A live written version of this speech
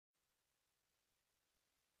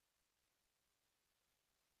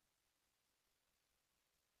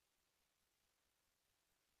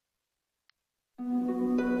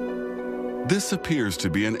This appears to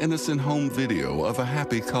be an innocent home video of a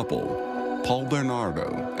happy couple, Paul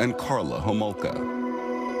Bernardo and Karla Homolka.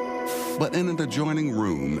 But in an adjoining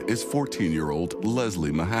room is 14-year-old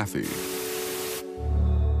Leslie Mahaffey.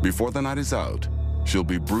 Before the night is out, she'll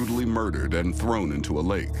be brutally murdered and thrown into a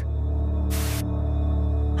lake.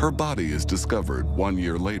 Her body is discovered 1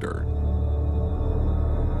 year later.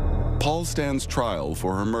 Paul stands trial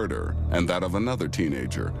for her murder and that of another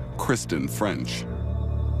teenager, Kristen French.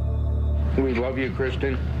 We love you,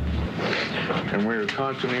 Kristen, and we are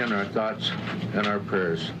constantly in our thoughts and our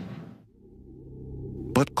prayers.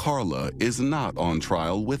 But Karla is not on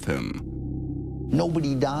trial with him.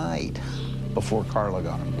 Nobody died before Karla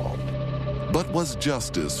got involved. But was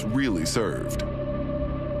justice really served?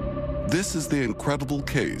 This is the incredible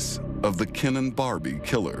case of the Ken and Barbie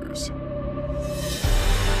Killers.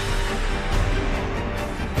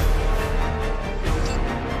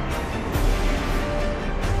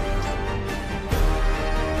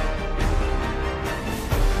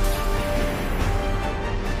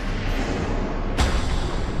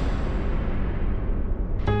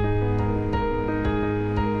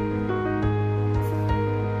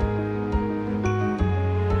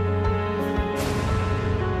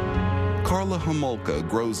 Karla Homolka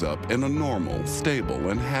grows up in a normal, stable,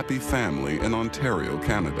 and happy family in Ontario,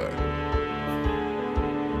 Canada.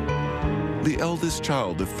 The eldest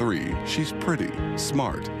child of 3, she's pretty,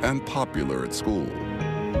 smart, and popular at school.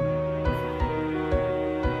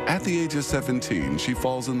 At the age of 17, she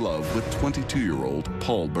falls in love with 22-year-old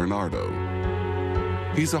Paul Bernardo.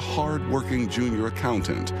 He's a hard-working junior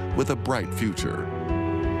accountant with a bright future.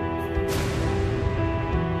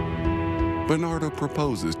 Bernardo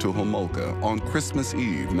proposes to Homolka on Christmas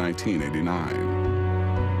Eve, 1989.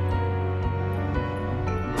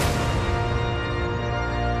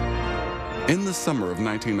 In the summer of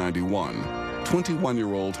 1991,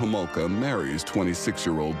 21-year-old Homolka marries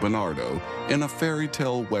 26-year-old Bernardo in a fairy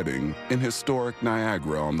tale wedding in historic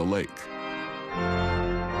Niagara-on-the-Lake.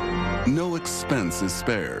 No expense is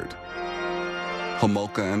spared.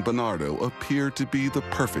 Homolka and Bernardo appear to be the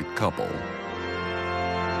perfect couple.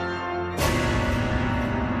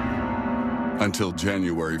 Until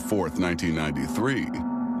January 4th, 1993,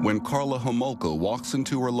 when Karla Homolka walks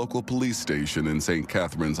into her local police station in St.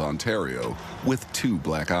 Catharines, Ontario, with 2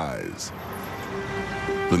 black eyes.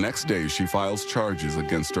 The next day, she files charges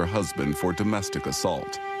against her husband for domestic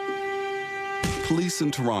assault. Police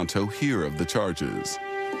in Toronto hear of the charges.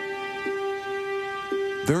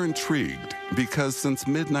 They're intrigued because since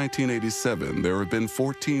mid-1987, there have been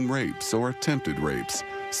 14 rapes or attempted rapes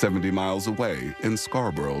 70 miles away in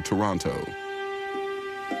Scarborough, Toronto.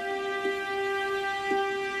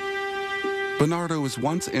 Bernardo was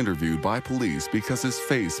once interviewed by police because his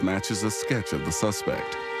face matches a sketch of the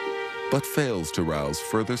suspect, but fails to rouse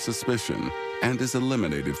further suspicion and is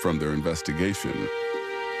eliminated from their investigation.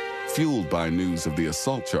 Fueled by news of the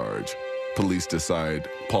assault charge, police decide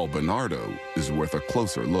Paul Bernardo is worth a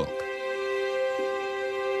closer look.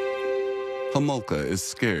 Homolka is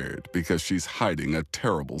scared because she's hiding a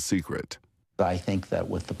terrible secret. I think that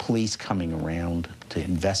with the police coming around to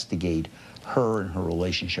investigate her and her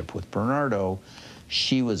relationship with Bernardo,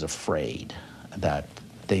 she was afraid that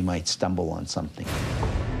they might stumble on something.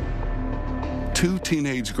 2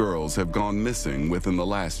 teenage girls have gone missing within the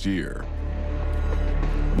last year.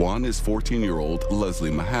 One is 14-year-old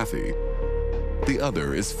Leslie Mahaffey. The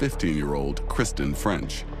other is 15-year-old Kristen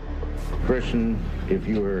French. Kristen, if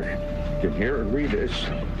you can hear or read this,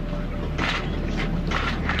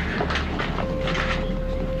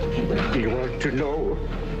 you want to know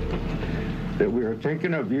that we are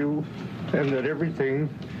thinking of you and that everything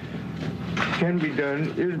can be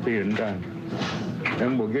done is being done.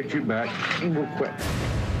 And we'll get you back and we'll quit.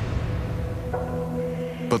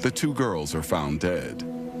 But the 2 girls are found dead.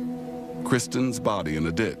 Kristen's body in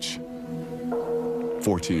a ditch.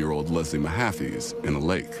 14-year-old Leslie Mahaffey's in a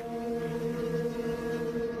lake.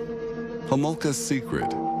 Homolka's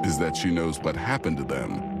secret is that she knows what happened to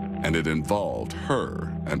them, and it involved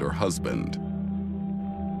her and her husband.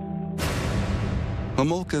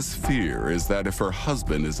 Homolka's fear is that if her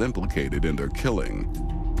husband is implicated in their killing,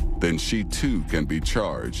 then she too can be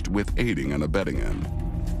charged with aiding and abetting him.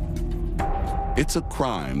 It's a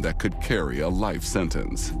crime that could carry a life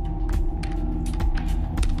sentence.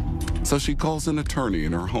 So she calls an attorney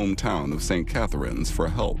in her hometown of St. Catharines for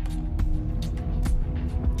help.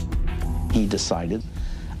 He decided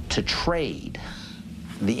to trade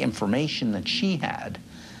the information that she had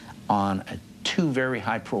on 2 very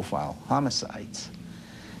high-profile homicides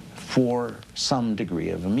for some degree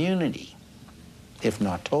of immunity, if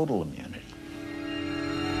not total immunity.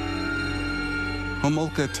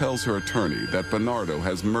 Homolka tells her attorney that Bernardo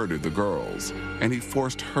has murdered the girls, and he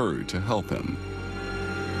forced her to help him.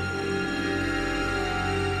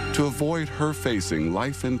 To avoid her facing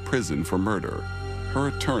life in prison for murder, her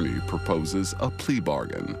attorney proposes a plea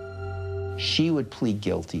bargain. She would plead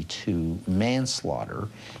guilty to manslaughter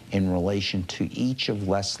in relation to each of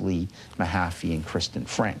Leslie Mahaffey and Kristen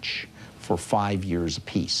French for 5 years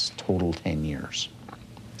apiece, total 10 years.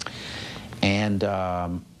 And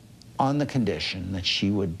on the condition that she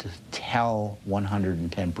would tell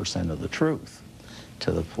 110% of the truth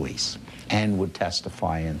to the police and would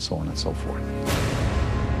testify and so on and so forth.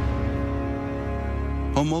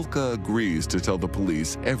 Homolka agrees to tell the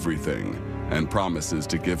police everything and promises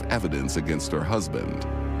to give evidence against her husband.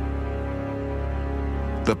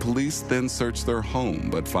 The police then search their home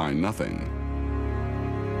but find nothing.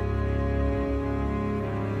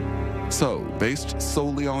 So, based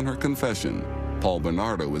solely on her confession, Paul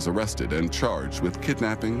Bernardo is arrested and charged with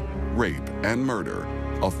kidnapping, rape, and murder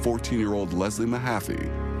of 14-year-old Leslie Mahaffey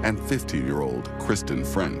and 15-year-old Kristen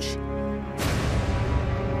French.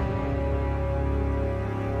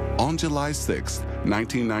 On July 6,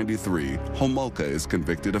 1993, Homolka is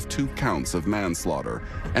convicted of 2 counts of manslaughter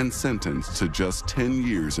and sentenced to just 10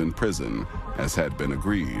 years in prison, as had been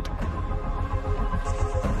agreed.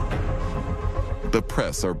 The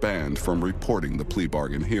press are banned from reporting the plea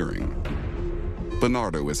bargain hearing.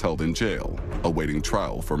 Bernardo is held in jail, awaiting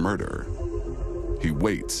trial for murder. He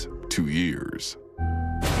waits 2 years.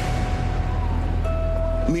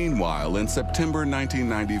 Meanwhile, in September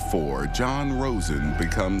 1994, John Rosen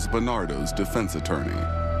becomes Bernardo's defense attorney.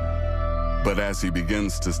 But as he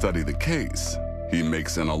begins to study the case, he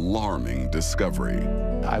makes an alarming discovery.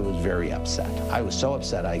 I was very upset. I was so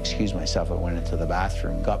upset I excused myself. I went into the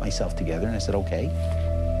bathroom, got myself together, and I said, okay,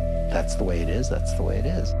 that's the way it is, that's the way it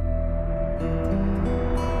is.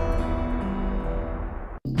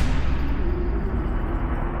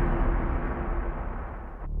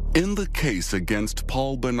 In the case against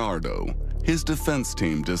Paul Bernardo, his defense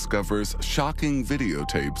team discovers shocking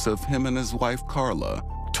videotapes of him and his wife Karla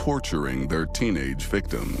torturing their teenage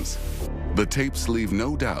victims. The tapes leave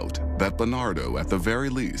no doubt that Bernardo, at the very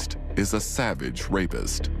least, is a savage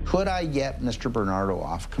rapist. Could I get Mr. Bernardo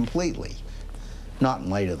off completely? Not in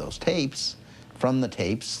light of those tapes. From the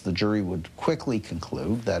tapes, the jury would quickly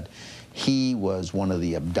conclude that he was one of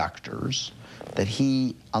the abductors, that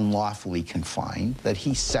he unlawfully confined, that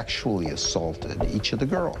he sexually assaulted each of the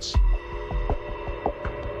girls.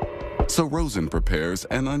 So Rosen prepares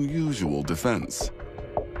an unusual defense.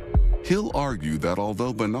 He'll argue that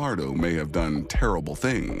although Bernardo may have done terrible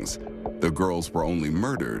things, the girls were only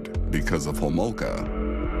murdered because of Homolka.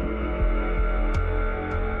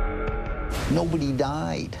 Nobody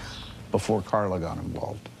died before Karla got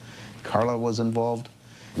involved. Karla was involved,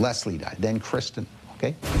 Leslie died, then Kristen,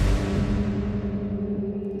 okay?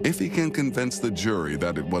 If he can convince the jury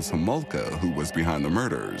that it was Homolka who was behind the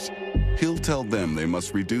murders, he'll tell them they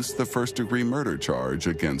must reduce the first-degree murder charge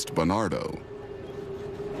against Bernardo.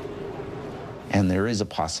 And there is a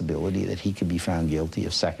possibility that he could be found guilty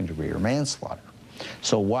of second-degree or manslaughter.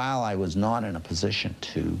 So while I was not in a position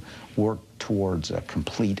to work towards a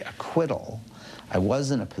complete acquittal, I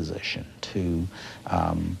was in a position to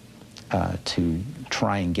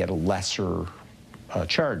try and get a lesser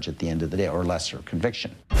charge at the end of the day, or lesser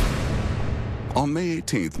conviction. On May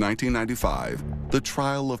 18, 1995, the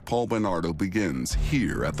trial of Paul Bernardo begins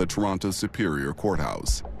here at the Toronto Superior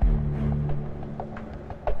Courthouse.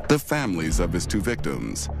 The families of his 2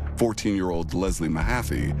 victims, 14-year-old Leslie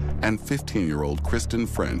Mahaffey and 15-year-old Kristen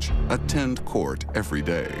French, attend court every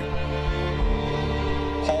day.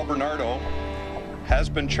 Paul Bernardo has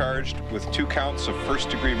been charged with 2 counts of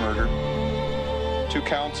first-degree murder, 2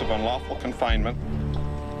 counts of unlawful confinement,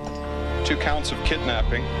 2 counts of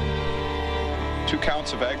kidnapping, 2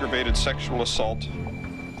 counts of aggravated sexual assault,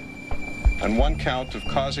 and 1 count of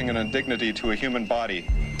causing an indignity to a human body.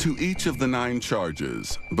 To each of the 9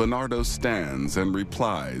 charges, Bernardo stands and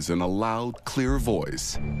replies in a loud, clear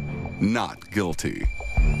voice, "Not guilty."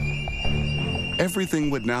 Everything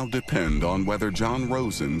would now depend on whether John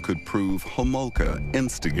Rosen could prove Homolka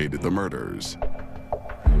instigated the murders.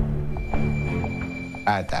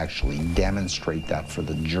 I had to actually demonstrate that for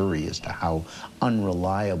the jury as to how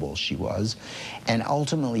unreliable she was, and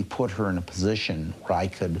ultimately put her in a position where I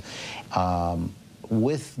could,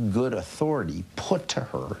 with good authority, put to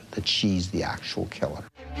her that she's the actual killer.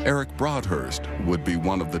 Eric Broadhurst would be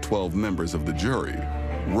one of the 12 members of the jury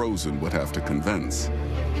Rosen would have to convince.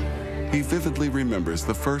 He vividly remembers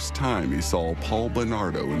the first time he saw Paul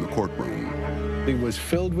Bernardo in the courtroom. He was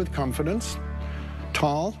filled with confidence,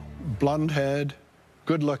 tall, blonde-haired,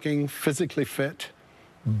 good-looking, physically fit,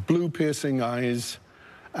 blue piercing eyes,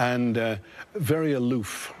 and very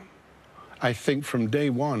aloof. I think from day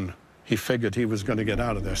one, he figured he was going to get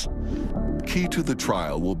out of this. Key to the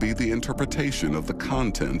trial will be the interpretation of the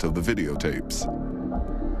content of the videotapes.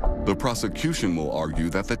 The prosecution will argue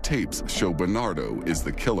that the tapes show Bernardo is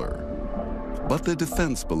the killer, but the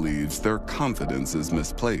defense believes their confidence is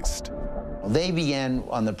misplaced. They began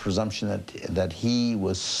on the presumption that he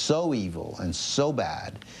was so evil and so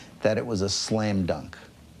bad that it was a slam dunk.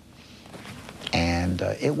 And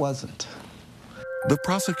it wasn't. The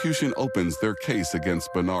prosecution opens their case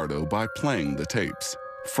against Bernardo by playing the tapes,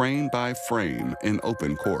 frame by frame, in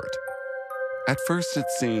open court. At first, it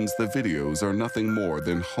seems the videos are nothing more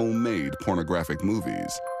than homemade pornographic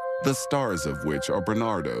movies, the stars of which are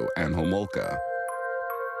Bernardo and Homolka.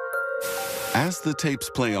 As the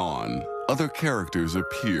tapes play on, other characters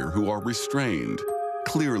appear who are restrained,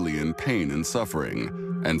 clearly in pain and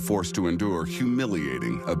suffering, and forced to endure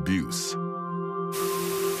humiliating abuse.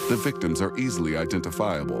 The victims are easily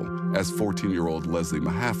identifiable as 14-year-old Leslie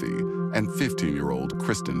Mahaffey and 15-year-old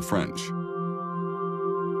Kristen French.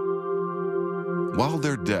 While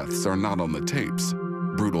their deaths are not on the tapes,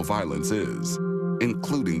 brutal violence is,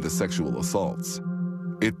 including the sexual assaults.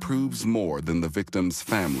 It proves more than the victims'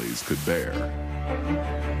 families could bear.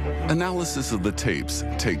 Analysis of the tapes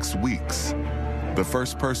takes weeks. The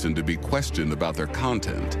first person to be questioned about their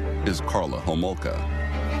content is Karla Homolka.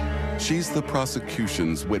 She's the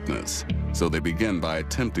prosecution's witness, so they begin by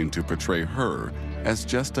attempting to portray her as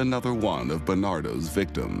just another one of Bernardo's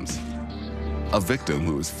victims. A victim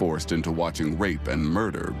who is forced into watching rape and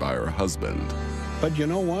murder by her husband. But you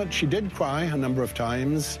know what? She did cry a number of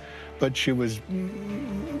times, but she was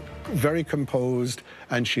very composed,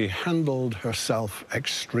 and she handled herself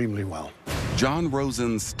extremely well. John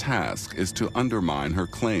Rosen's task is to undermine her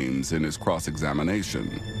claims in his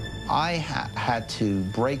cross-examination. I had to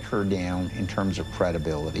break her down in terms of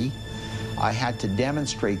credibility. I had to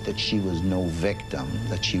demonstrate that she was no victim,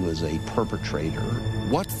 that she was a perpetrator.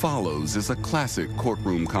 What follows is a classic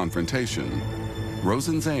courtroom confrontation.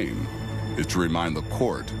 Rosen's aim is to remind the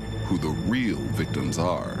court who the real victims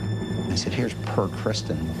are. I said, here's poor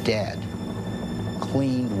Kristen, dead,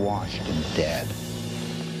 cleaned, washed, and dead.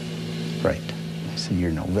 Right. I said,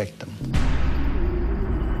 you're no victim.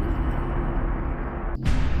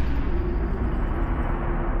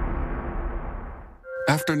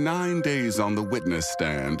 After 9 days on the witness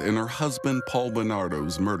stand in her husband Paul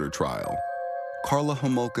Bernardo's murder trial, Karla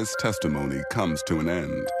Homolka's testimony comes to an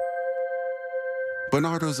end.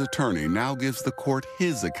 Bernardo's attorney now gives the court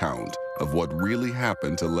his account of what really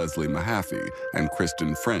happened to Leslie Mahaffey and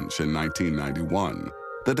Kristen French in 1991.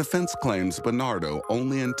 The defense claims Bernardo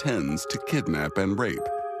only intends to kidnap and rape,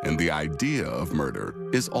 and the idea of murder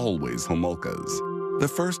is always Homolka's. The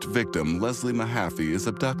first victim, Leslie Mahaffey, is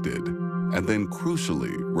abducted, and then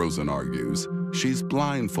crucially, Rosen argues, she's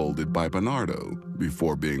blindfolded by Bernardo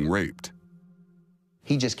before being raped.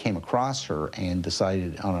 He just came across her and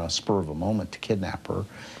decided on a spur of a moment to kidnap her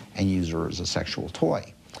and use her as a sexual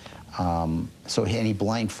toy. And he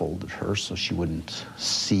blindfolded her so she wouldn't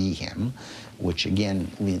see him, which again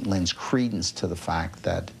lends credence to the fact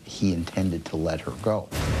that he intended to let her go.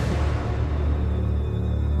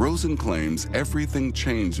 Rosen claims everything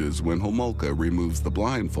changes when Homolka removes the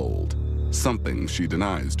blindfold, something she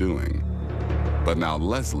denies doing. But now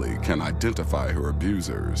Leslie can identify her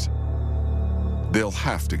abusers. They'll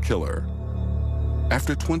have to kill her.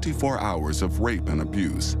 After 24 hours of rape and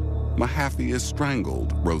abuse, Mahaffey is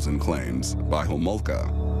strangled, Rosen claims, by Homolka.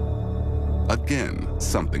 Again,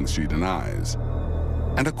 something she denies.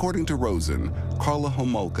 And according to Rosen, Karla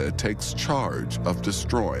Homolka takes charge of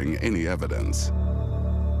destroying any evidence.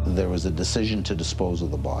 There was a decision to dispose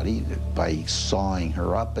of the body by sawing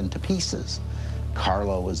her up into pieces.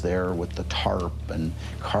 Karla was there with the tarp, and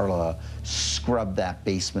Karla scrubbed that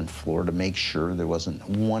basement floor to make sure there wasn't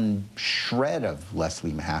one shred of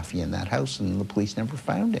Leslie Mahaffey in that house, and the police never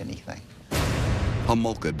found anything.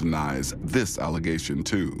 Homolka denies this allegation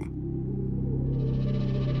too.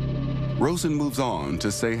 Rosen moves on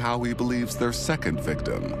to say how he believes their second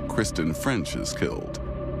victim, Kristen French, is killed.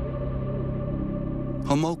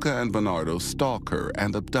 Homolka and Bernardo stalk her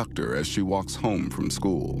and abduct her as she walks home from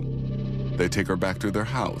school. They take her back to their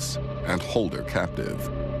house and hold her captive.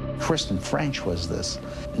 Kristen French was this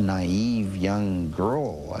naive young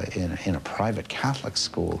girl in a private Catholic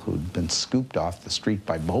school who'd been scooped off the street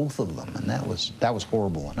by both of them, and that was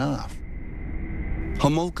horrible enough.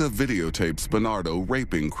 Homolka videotapes Bernardo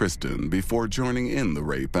raping Kristen before joining in the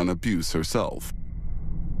rape and abuse herself.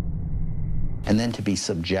 and then to be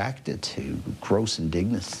subjected to gross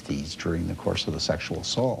indignities during the course of the sexual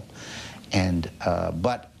assault. And,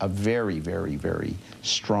 but a very, very, very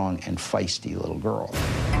strong and feisty little girl.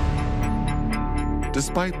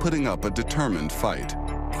 Despite putting up a determined fight,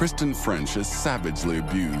 Kristen French is savagely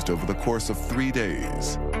abused over the course of 3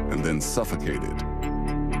 days and then suffocated.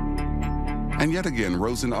 And yet again,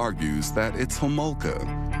 Rosen argues that it's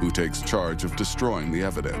Homolka who takes charge of destroying the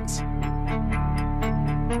evidence.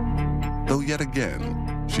 Though yet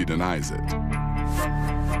again, she denies it.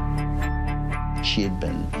 She had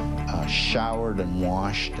been showered and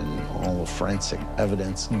washed and all the forensic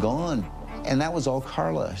evidence gone. And that was all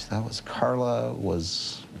Karla. Karla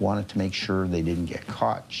wanted to make sure they didn't get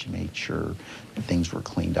caught. She made sure that things were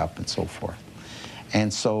cleaned up and so forth.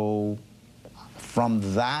 And so from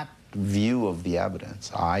that view of the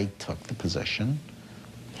evidence, I took the position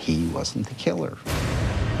he wasn't the killer.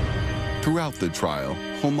 Throughout the trial,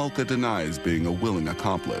 Homolka denies being a willing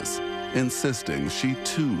accomplice, insisting she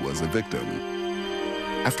too was a victim.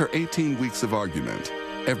 After 18 weeks of argument,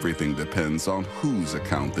 everything depends on whose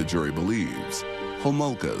account the jury believes,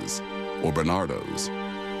 Homolka's or Bernardo's.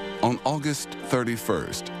 On August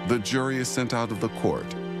 31st, the jury is sent out of the court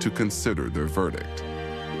to consider their verdict.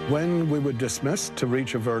 When we were dismissed to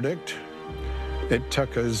reach a verdict, it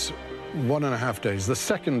took us 1.5 days, the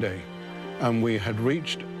second day, and we had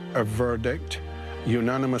reached a verdict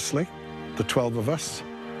unanimously, the 12 of us,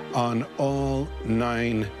 on all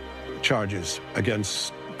 9 charges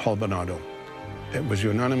against Paul Bernardo. It was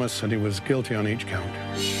unanimous and he was guilty on each count.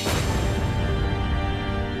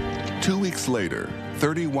 2 weeks later,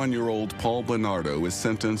 31-year-old Paul Bernardo is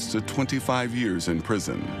sentenced to 25 years in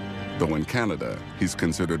prison. Though in Canada, he's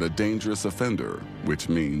considered a dangerous offender, which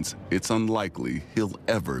means it's unlikely he'll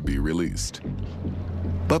ever be released.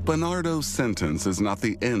 But Bernardo's sentence is not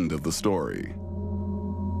the end of the story.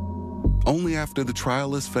 Only after the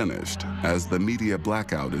trial is finished, as the media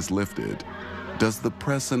blackout is lifted, does the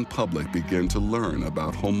press and public begin to learn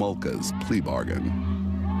about Homolka's plea bargain.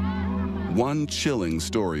 One chilling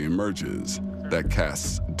story emerges that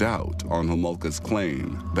casts doubt on Homolka's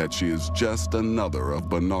claim that she is just another of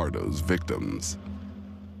Bernardo's victims.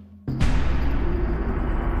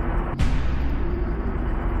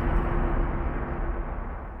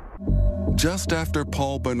 Just after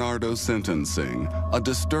Paul Bernardo's sentencing, a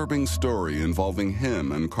disturbing story involving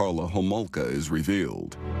him and Karla Homolka is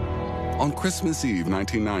revealed. On Christmas Eve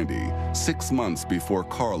 1990, 6 months before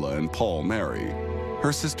Karla and Paul marry,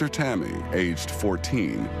 her sister Tammy, aged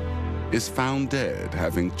 14, is found dead,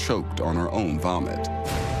 having choked on her own vomit.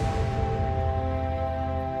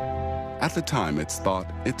 At the time, it's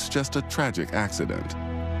thought it's just a tragic accident.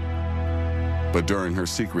 But during her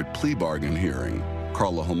secret plea bargain hearing,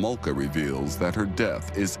 Karla Homolka reveals that her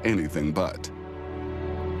death is anything but.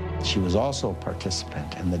 She was also a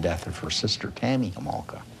participant in the death of her sister, Tammy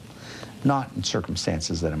Homolka. Not in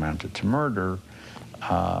circumstances that amounted to murder,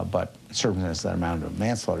 but circumstances that amounted to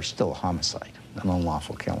manslaughter, still a homicide, an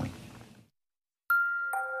unlawful killing.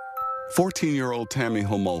 14-year-old Tammy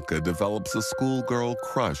Homolka develops a schoolgirl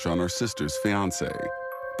crush on her sister's fiancé,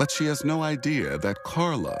 but she has no idea that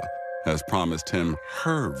Karla has promised him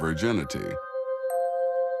her virginity.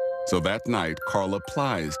 So that night, Karla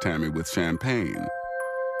plies Tammy with champagne.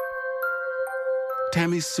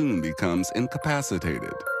 Tammy soon becomes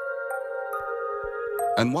incapacitated.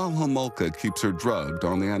 And while Homolka keeps her drugged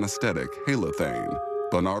on the anesthetic halothane,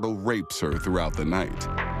 Bernardo rapes her throughout the night.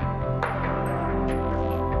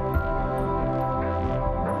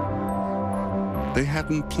 They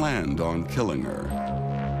hadn't planned on killing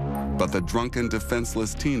her, but the drunken,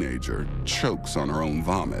 defenseless teenager chokes on her own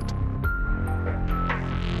vomit.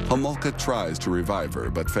 Homolka tries to revive her,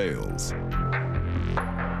 but fails.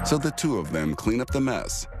 So the two of them clean up the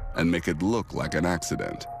mess and make it look like an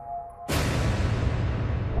accident.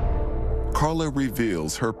 Karla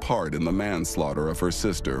reveals her part in the manslaughter of her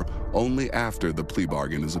sister only after the plea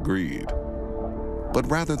bargain is agreed. But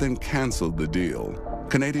rather than cancel the deal,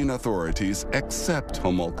 Canadian authorities accept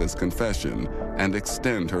Homolka's confession and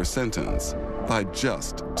extend her sentence by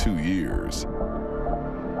just 2 years.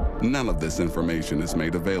 None of this information is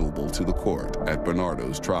made available to the court at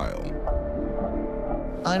Bernardo's trial.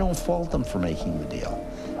 I don't fault them for making the deal.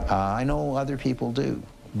 I know other people do,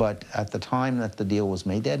 but at the time that the deal was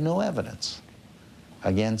made, they had no evidence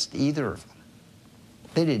against either of them.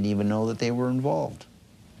 They didn't even know that they were involved.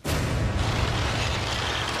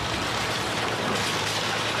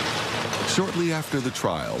 Shortly after the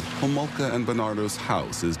trial, Homolka and Bernardo's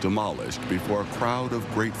house is demolished before a crowd of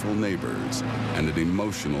grateful neighbors and an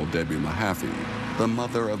emotional Debbie Mahaffey, the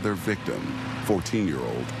mother of their victim,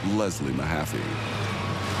 14-year-old Leslie Mahaffey.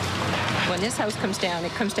 When this house comes down,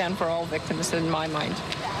 it comes down for all victims in my mind,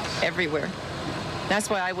 everywhere. That's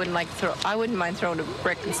why I wouldn't mind throwing a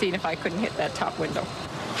brick and seeing if I couldn't hit that top window.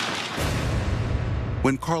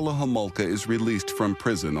 When Karla Homolka is released from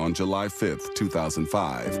prison on July 5th,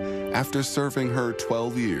 2005, after serving her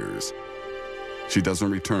 12 years, she doesn't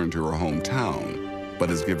return to her hometown, but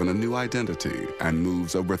is given a new identity and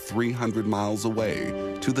moves over 300 miles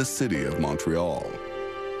away to the city of Montreal.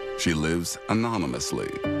 She lives anonymously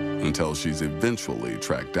until she's eventually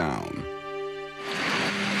tracked down.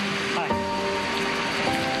 Hi.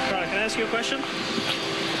 Karla, can I ask you a question? Do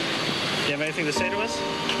you have anything to say to us?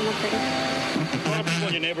 Nothing. A lot of people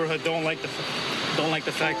in your neighborhood don't like the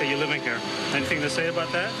fact that you're living here. Anything to say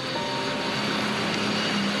about that?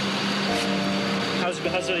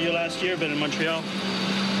 How's your last year been in Montreal?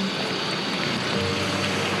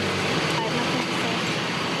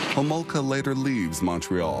 Homolka later leaves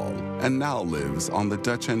Montreal and now lives on the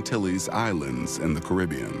Dutch Antilles Islands in the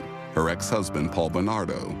Caribbean. Her ex-husband, Paul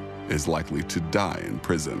Bernardo, is likely to die in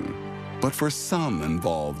prison. But for some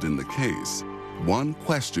involved in the case, one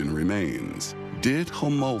question remains. Did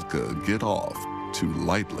Homolka get off too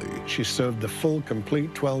lightly? She served the full,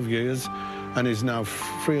 complete 12 years and is now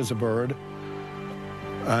free as a bird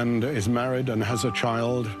and is married and has a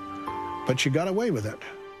child, but she got away with it.